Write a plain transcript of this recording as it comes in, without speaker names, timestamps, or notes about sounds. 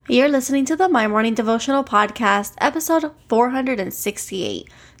You're listening to the My Morning Devotional Podcast, episode 468.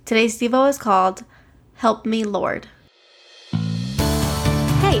 Today's Devo is called, Help Me, Lord.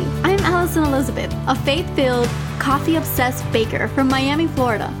 Hey, I'm Allison Elizabeth, a faith-filled, coffee-obsessed baker from Miami,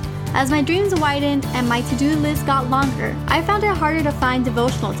 Florida. As my dreams widened and my to-do list got longer, I found it harder to find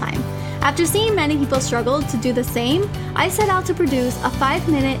devotional time. After seeing many people struggle to do the same, I set out to produce a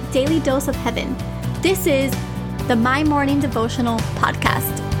 5-minute daily dose of heaven. This is the My Morning Devotional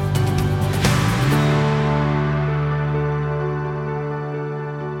Podcast.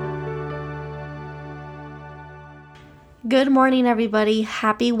 Good morning, everybody.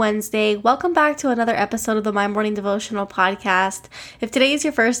 Happy Wednesday. Welcome back to another episode of the My Morning Devotional Podcast. If today is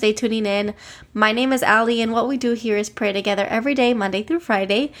your first day tuning in, my name is Allie, and what we do here is pray together every day, Monday through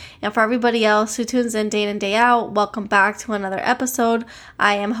Friday. And for everybody else who tunes in day in and day out, welcome back to another episode.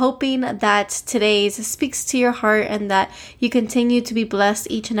 I am hoping that today's speaks to your heart and that you continue to be blessed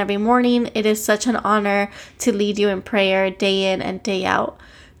each and every morning. It is such an honor to lead you in prayer day in and day out.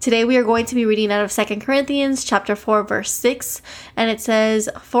 Today we are going to be reading out of 2 Corinthians chapter 4, verse 6, and it says,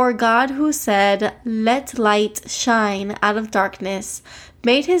 For God who said, Let light shine out of darkness,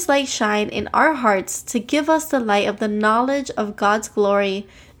 made his light shine in our hearts to give us the light of the knowledge of God's glory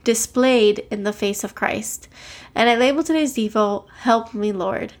displayed in the face of Christ. And I labeled today's Devo, Help Me,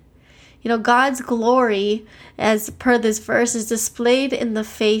 Lord. You know, God's glory, as per this verse, is displayed in the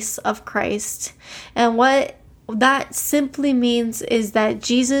face of Christ. And what that simply means is that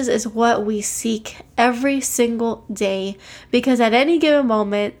Jesus is what we seek every single day, because at any given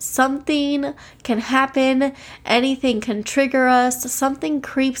moment, something can happen, anything can trigger us, something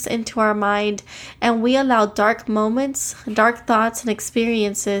creeps into our mind, and we allow dark moments, dark thoughts, and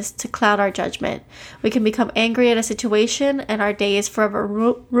experiences to cloud our judgment. We can become angry at a situation and our day is forever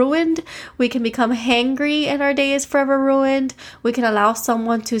ruined. We can become hangry and our day is forever ruined. We can allow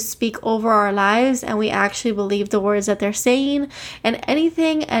someone to speak over our lives and we actually believe the words that they're saying, and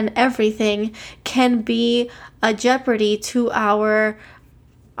anything and everything can be a jeopardy to our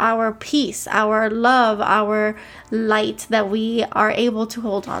peace, our love, our light that we are able to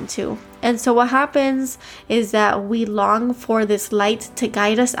hold on to. And so what happens is that we long for this light to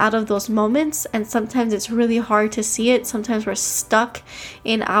guide us out of those moments, and sometimes it's really hard to see it. Sometimes we're stuck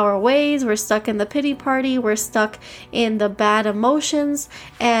in our ways, we're stuck in the pity party, we're stuck in the bad emotions,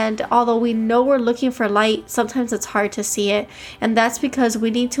 and although we know we're looking for light, sometimes it's hard to see it. And that's because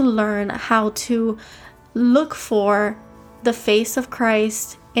we need to learn how to look for the face of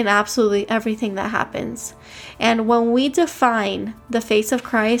Christ in absolutely everything that happens. And when we define the face of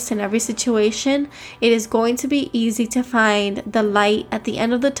Christ in every situation, it is going to be easy to find the light at the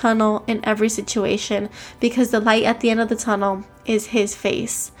end of the tunnel in every situation, because the light at the end of the tunnel is his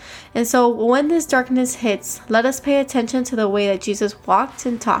face. And so when this darkness hits, let us pay attention to the way that Jesus walked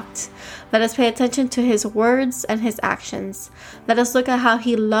and talked. Let us pay attention to his words and his actions. Let us look at how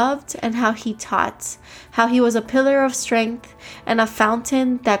he loved and how he taught, how he was a pillar of strength and a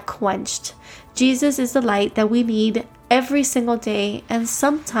fountain that quenched. Jesus is the light that we need every single day, and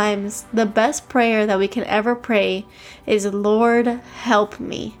sometimes the best prayer that we can ever pray is, Lord, help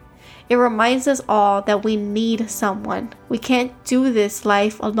me. It reminds us all that we need someone. We can't do this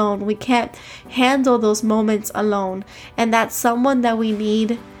life alone. We can't handle those moments alone. And that someone that we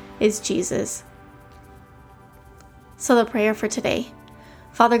need is Jesus. So the prayer for today.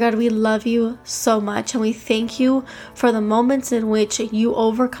 Father God, we love you so much, and we thank you for the moments in which you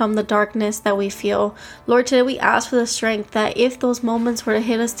overcome the darkness that we feel. Lord, today we ask for the strength that if those moments were to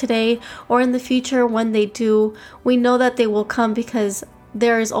hit us today or in the future when they do, we know that they will come, because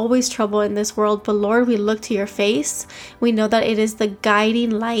there is always trouble in this world, but Lord, we look to your face. We know that it is the guiding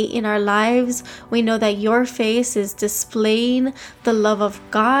light in our lives. We know that your face is displaying the love of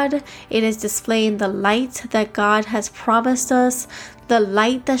God. It is displaying the light that God has promised us, the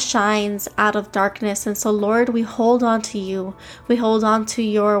light that shines out of darkness. And so, Lord, we hold on to you. We hold on to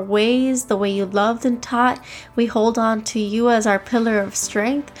your ways, the way you loved and taught. We hold on to you as our pillar of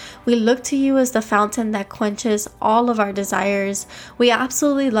strength. We look to you as the fountain that quenches all of our desires. We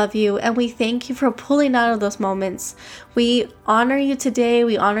absolutely love you, and we thank you for pulling out of those moments. We honor you today.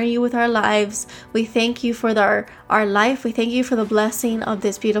 We honor you with our lives. We thank you for our life. We thank you for the blessing of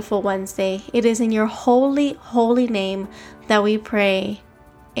this beautiful Wednesday. It is in your holy, holy name that we pray.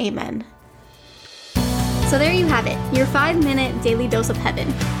 Amen. So there you have it, your 5-minute daily dose of heaven.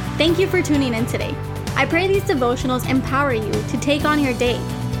 Thank you for tuning in today. I pray these devotionals empower you to take on your day.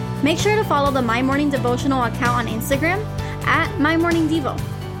 Make sure to follow the My Morning Devotional account on Instagram at MyMorningDevo.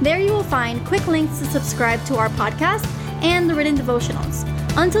 There you will find quick links to subscribe to our podcast and the written devotionals.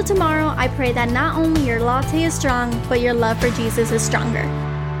 Until tomorrow, I pray that not only your latte is strong, but your love for Jesus is stronger.